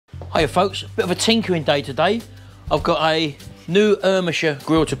Hiya folks, bit of a tinkering day today. I've got a new Irmscher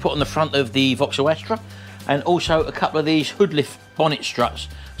grille to put on the front of the Vauxhall Astra, and also a couple of these hood lift bonnet struts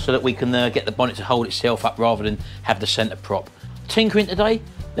so that we can get the bonnet to hold itself up rather than have the centre prop. Tinkering today,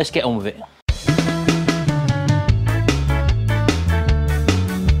 let's get on with it.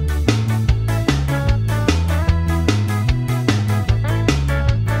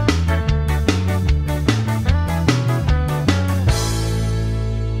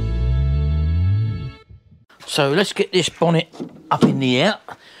 So let's get this bonnet up in the air.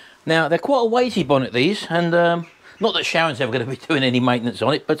 Now they're quite a weighty bonnet these, and not that Sharon's ever going to be doing any maintenance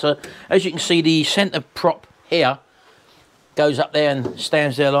on it, but as you can see, the centre prop here goes up there and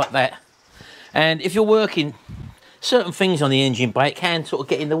stands there like that. And if you're working certain things on the engine bay, it can sort of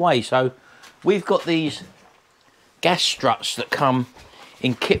get in the way. So we've got these gas struts that come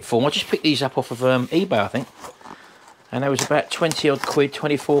in kit form. I just picked these up off of eBay, I think, and they was about 20 odd quid,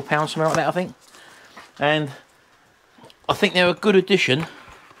 £24, something like that, I think. And I think they're a good addition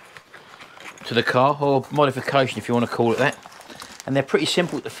to the car, or modification if you want to call it that. And they're pretty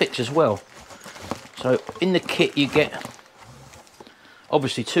simple to fix as well. So in the kit you get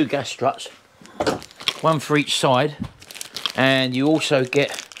obviously two gas struts, one for each side, and you also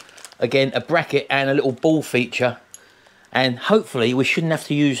get again a bracket and a little ball feature. And hopefully we shouldn't have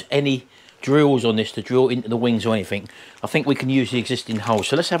to use any drills on this to drill into the wings or anything. I think we can use the existing holes.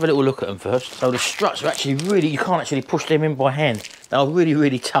 So let's have a little look at them first. So the struts are actually really, you can't actually push them in by hand. They are really,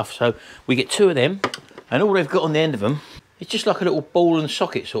 really tough. So we get two of them, and all they've got on the end of them, it's just like a little ball and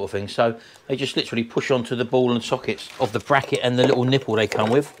socket sort of thing. So they just literally push onto the ball and sockets of the bracket and the little nipple they come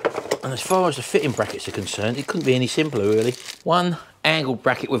with. And as far as the fitting brackets are concerned, it couldn't be any simpler really. One angled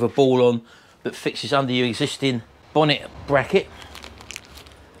bracket with a ball on that fixes under your existing bonnet bracket.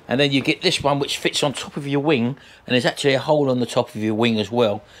 And then you get this one which fits on top of your wing, and there's actually a hole on the top of your wing as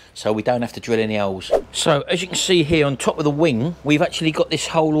well, so we don't have to drill any holes. So as you can see here on top of the wing, we've actually got this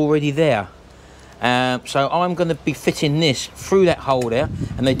hole already there. So I'm going to be fitting this through that hole there,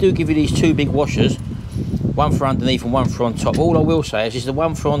 and they do give you these two big washers, one for underneath and one for on top. All I will say is the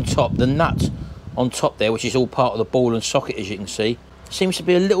one for on top, the nut on top there, which is all part of the ball and socket, as you can see, seems to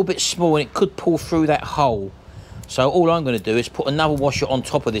be a little bit small, and it could pull through that hole. So all I'm going to do is put another washer on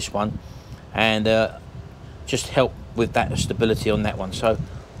top of this one, and just help with that stability on that one. So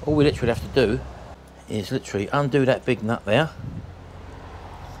all we literally have to do is literally undo that big nut there.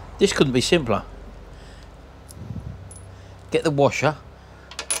 This couldn't be simpler. Get the washer.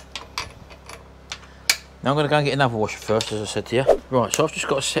 Now I'm going to go and get another washer first, as I said to you. Right, so I've just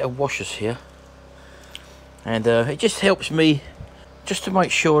got a set of washers here, and it just helps me just to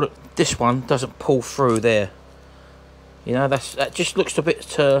make sure that this one doesn't pull through there. You know, that just looks a bit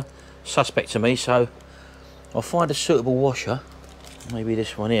suspect to me, so I'll find a suitable washer. Maybe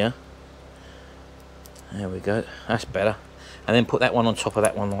this one here. There we go, that's better. And then put that one on top of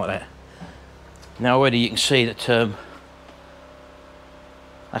that one like that. Now already you can see that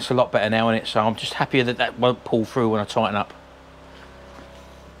that's a lot better now, isn't it? So I'm just happier that that won't pull through when I tighten up.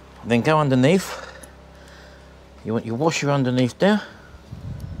 Then go underneath. You want your washer underneath there.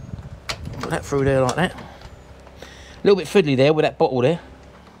 Put that through there like that. A little bit fiddly there with that bottle there.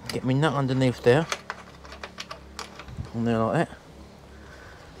 Get me nut underneath there. On there like that.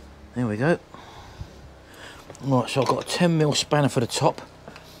 There we go. Right, so I've got a 10mm spanner for the top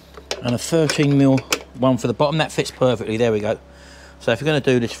and a 13mm one for the bottom. That fits perfectly. There we go. So if you're going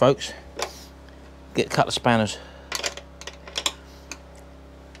to do this, folks, get a couple of spanners.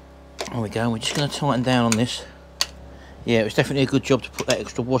 There we go. We're just going to tighten down on this. Yeah, it was definitely a good job to put that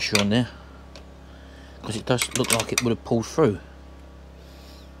extra washer on there, because it does look like it would have pulled through.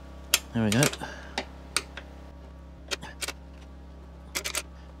 There we go.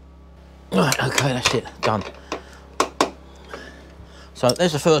 Right, okay, that's it, done. So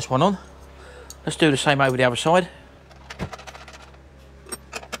there's the first one on. Let's do the same over the other side.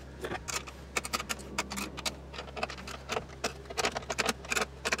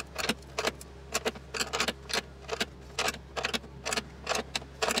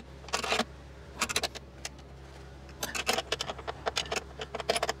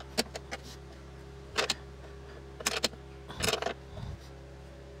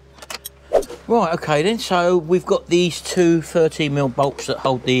 Right, okay then, so we've got these two 13mm bolts that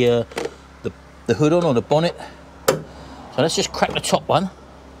hold the hood on, or the bonnet. So let's just crack the top one,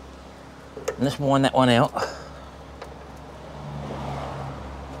 and let's wind that one out.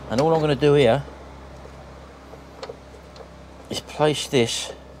 And all I'm going to do here is place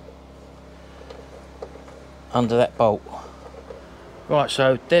this under that bolt. Right,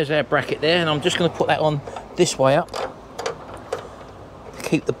 so there's our bracket there, and I'm just going to put that on this way up.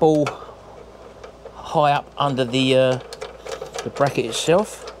 keep the ball high up under the bracket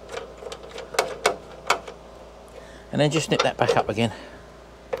itself. And then just snip that back up again.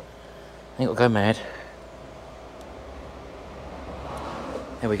 Ain't got to go mad.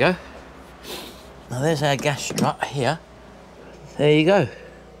 There we go. Now there's our gas strut here. There you go.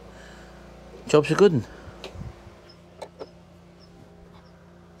 Job's a good one.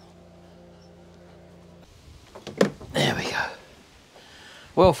 There we go.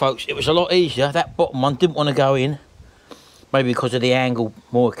 Well folks, it was a lot easier. That bottom one didn't want to go in. Maybe because of the angle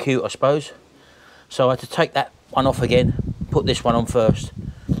more acute, I suppose. So I had to take that one off again, put this one on first.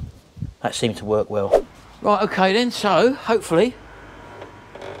 That seemed to work well. Right, okay then, so hopefully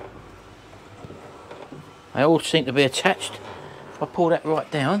they all seem to be attached. If I pull that right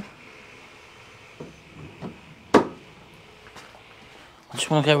down, I just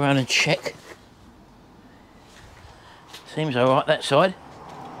want to go around and check. Seems alright that side.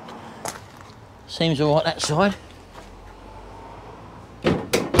 Seems alright that side.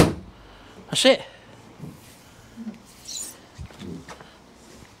 That's it.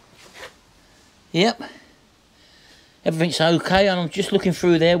 Yep. Everything's okay, and I'm just looking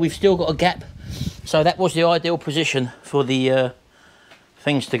through there. We've still got a gap. So that was the ideal position for the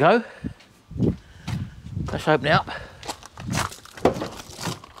things to go. Let's open it up.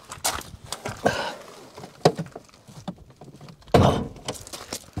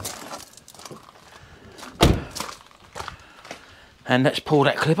 And let's pull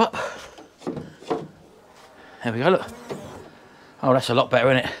that clip up. There we go, look. Oh, that's a lot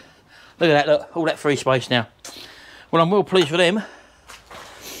better, isn't it? Look at that, look, all that free space now. Well, I'm well pleased with them.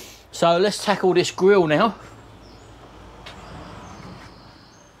 So let's tackle this grill now.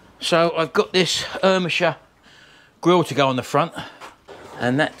 So I've got this Irmscher grill to go on the front,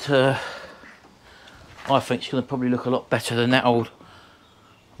 and that I think it's going to probably look a lot better than that old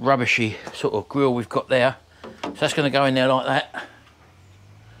rubbishy sort of grill we've got there. So that's going to go in there like that.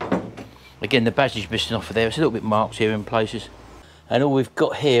 Again, the badge is missing off of there. It's a little bit marked here in places. And all we've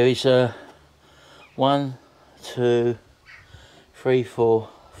got here is 1, 2, 3, 4,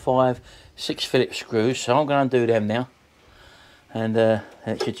 5, 6 Phillips screws. So I'm going to undo them now, and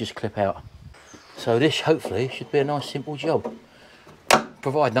it should just clip out. So this hopefully should be a nice simple job,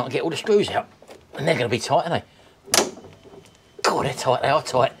 providing I can get all the screws out. And they're going to be tight, aren't they? God, they're tight. They are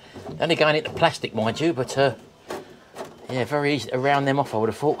tight. They're only going into plastic, mind you, but yeah, very easy to round them off, I would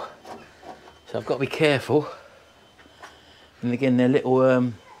have thought. So I've got to be careful. And again, they're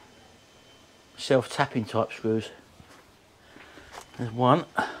little self-tapping type screws. There's 1,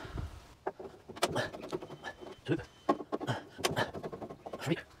 2,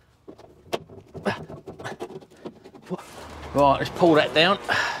 3, 4. Right, let's pull that down.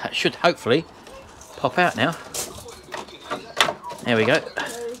 That should hopefully pop out now. There we go.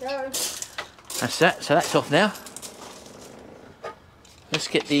 There we go. That's that. So that's off now. Let's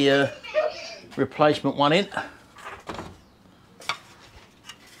get the replacement one in.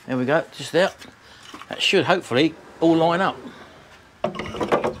 There we go, just there. That should hopefully all line up.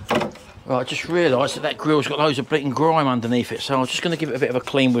 Right, I just realised that grill's got loads of bleeding grime underneath it, so I'm just going to give it a bit of a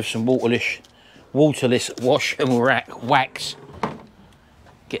clean with some waterless wash and wax.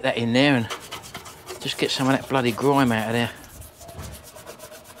 Get that in there and just get some of that bloody grime out of there.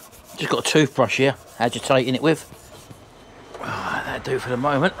 Just got a toothbrush here, agitating it with. Oh, that'll do for the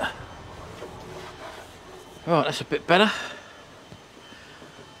moment. Right, that's a bit better.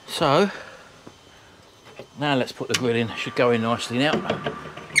 So, now let's put the grill in. Should go in nicely now.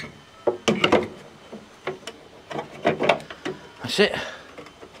 That's it.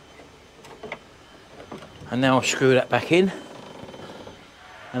 And now I'll screw that back in.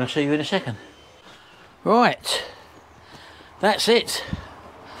 And I'll see you in a second. Right. That's it.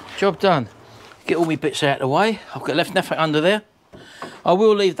 Job done. Get all my bits out of the way. I've got left nothing under there. I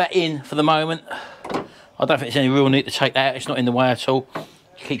will leave that in for the moment. I don't think there's any real need to take that out. It's not in the way at all.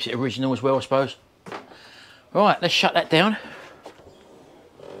 It keeps it original as well, I suppose. Right, let's shut that down.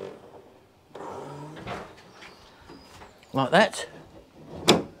 Like that.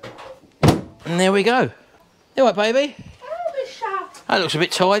 And there we go. You all right, baby? That looks a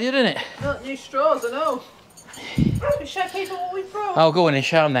bit tidy, doesn't it? Not new straws and all. We show people what we brought. Oh, go on and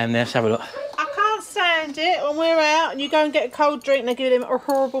show them down there. Let's have a look. I can't stand it when we're out and you go and get a cold drink and they give them a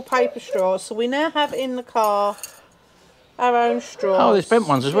horrible paper straw. So we now have in the car our own straws. Oh, there's bent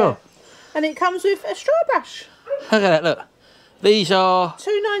ones as well. And it comes with a straw brush. Look at that, look. These are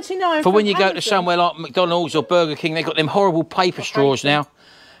 $2.99 for when you go to somewhere like McDonald's or Burger King. They've got them horrible paper straws now.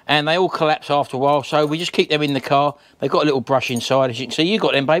 And they all collapse after a while, so we just keep them in the car. They've got a little brush inside, as you can see. You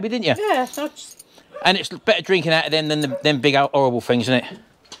got them, baby, didn't you? Yeah, I just And it's better drinking out of them than them big horrible things, isn't it?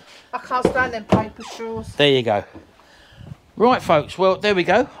 I can't stand them paper straws. There you go. Right, folks, well, there we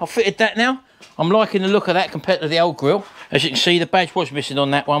go. I've fitted that now. I'm liking the look of that compared to the old grill. As you can see, the badge was missing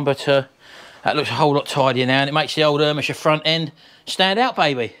on that one, but that looks a whole lot tidier now, and it makes the old Irmscher front end stand out,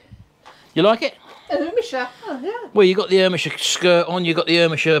 baby. You like it? Irmscher? Oh, yeah. Well, you got the Irmscher skirt on, you got the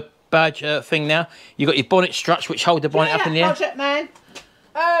Irmscher badge thing now. You got your bonnet struts, which hold the bonnet up in the air. Project man.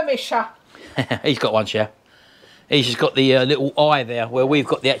 Irmscher. He's got one, Shell. He's just got the little eye there, where we've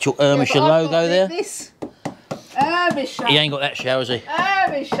got the actual Irmscher logo there. This. Irmscher. He ain't got that, Shell, has he?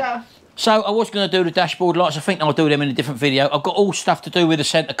 Irmscher. So I was going to do the dashboard lights. I think I'll do them in a different video. I've got all stuff to do with the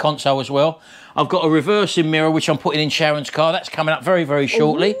centre console as well. I've got a reversing mirror, which I'm putting in Sharon's car. That's coming up very, very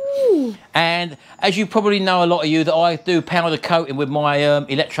shortly. Ooh. And as you probably know, a lot of you, that I do powder coating with my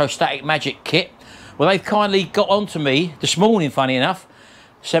electrostatic magic kit. Well, they've kindly got onto me this morning, funny enough,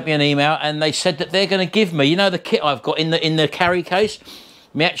 sent me an email, and they said that they're going to give me, you know, the kit I've got in the carry case,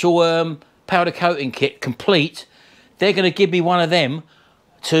 my actual powder coating kit complete. They're going to give me one of them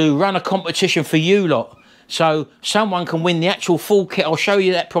to run a competition for you lot, so someone can win the actual full kit. I'll show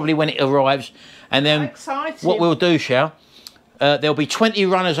you that probably when it arrives, and then what we'll do, Shell, there'll be 20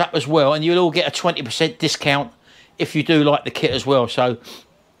 runners up as well, and you'll all get a 20% discount if you do like the kit as well. So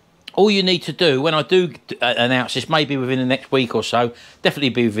all you need to do, when I do announce this, maybe within the next week or so, definitely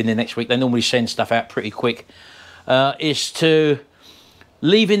be within the next week, they normally send stuff out pretty quick, is to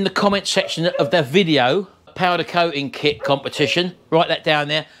leave in the comment section of their video powder coating kit competition. Write that down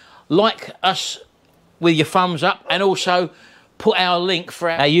there. Like us with your thumbs up, and also put our link for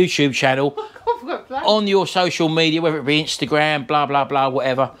our YouTube channel on your social media, whether it be Instagram, blah blah blah,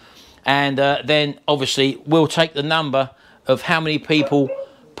 whatever. And then obviously we'll take the number of how many people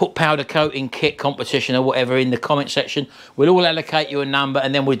put powder coating kit competition or whatever in the comment section. We'll all allocate you a number,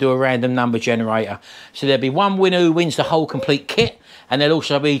 and then we'll do a random number generator. So there'll be one winner who wins the whole complete kit, and there'll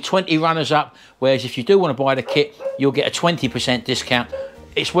also be 20 runners up, whereas if you do want to buy the kit, you'll get a 20% discount.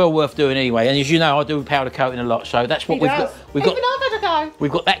 It's well worth doing anyway, and as you know, I do powder coating a lot, so that's what we've got.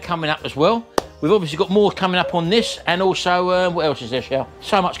 We've got that coming up as well. We've obviously got more coming up on this, and also what else is there, Shell?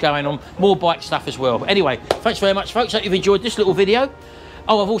 So much going on, more bike stuff as well. But anyway, thanks very much, folks. Hope you've enjoyed this little video.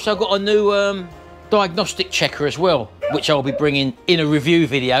 Oh, I've also got a new diagnostic checker as well, which I'll be bringing in a review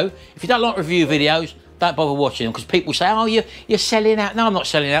video. If you don't like review videos, don't bother watching them, because people say, oh, you're selling out. No, I'm not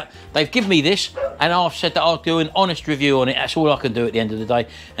selling out. They've given me this, and I've said that I'll do an honest review on it. That's all I can do at the end of the day,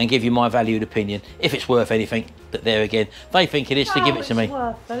 and give you my valued opinion, if it's worth anything. But there again, they think it is, to give it to me.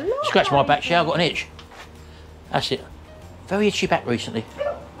 Scratch my back, Shell, I've got an itch. That's it. Very itchy back recently.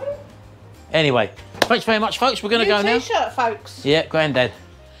 Anyway, thanks very much, folks. We're going to go now. T-shirt, folks. Yeah, Grandad.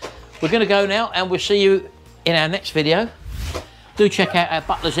 We're going to go now, and we'll see you in our next video. Do check out our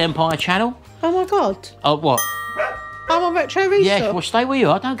Butler's Empire channel. Oh my God. Oh, what? I'm on Retrorestore. Yeah, well, stay where you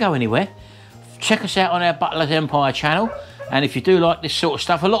are. Don't go anywhere. Check us out on our Butler's Empire channel. And if you do like this sort of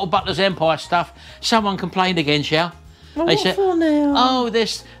stuff, a lot of Butler's Empire stuff, someone complained again, Shell. Well, they said, for now? Oh,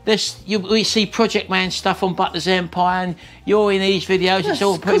 we see Project Man stuff on Butler's Empire, and you're in these videos. Yes, it's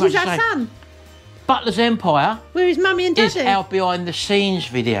all pretty much the same. Son. Butler's Empire, where is Mummy and Daddy, is our behind the scenes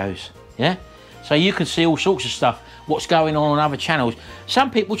videos. Yeah, so you can see all sorts of stuff, what's going on other channels. Some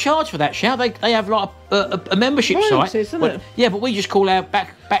people charge for that, Shell. They have like a membership site. Isn't it? Yeah, but we just call our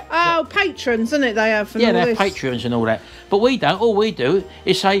back. Oh, patrons, isn't it? They have. Yeah, they're patrons and all that. But we don't. All we do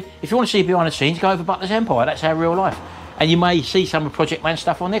is say, if you want to see behind the scenes, go over Butler's Empire. That's our real life. And you may see some of Project Man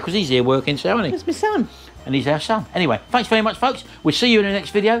stuff on there, because he's here working, so isn't he? That's my son. And he's our son. Anyway, thanks very much, folks. We'll see you in the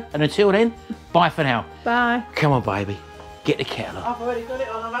next video. And until then, bye for now. Bye. Come on, baby. Get the kettle on. I've already got it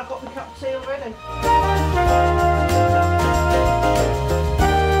on, and I've got my cup of tea already.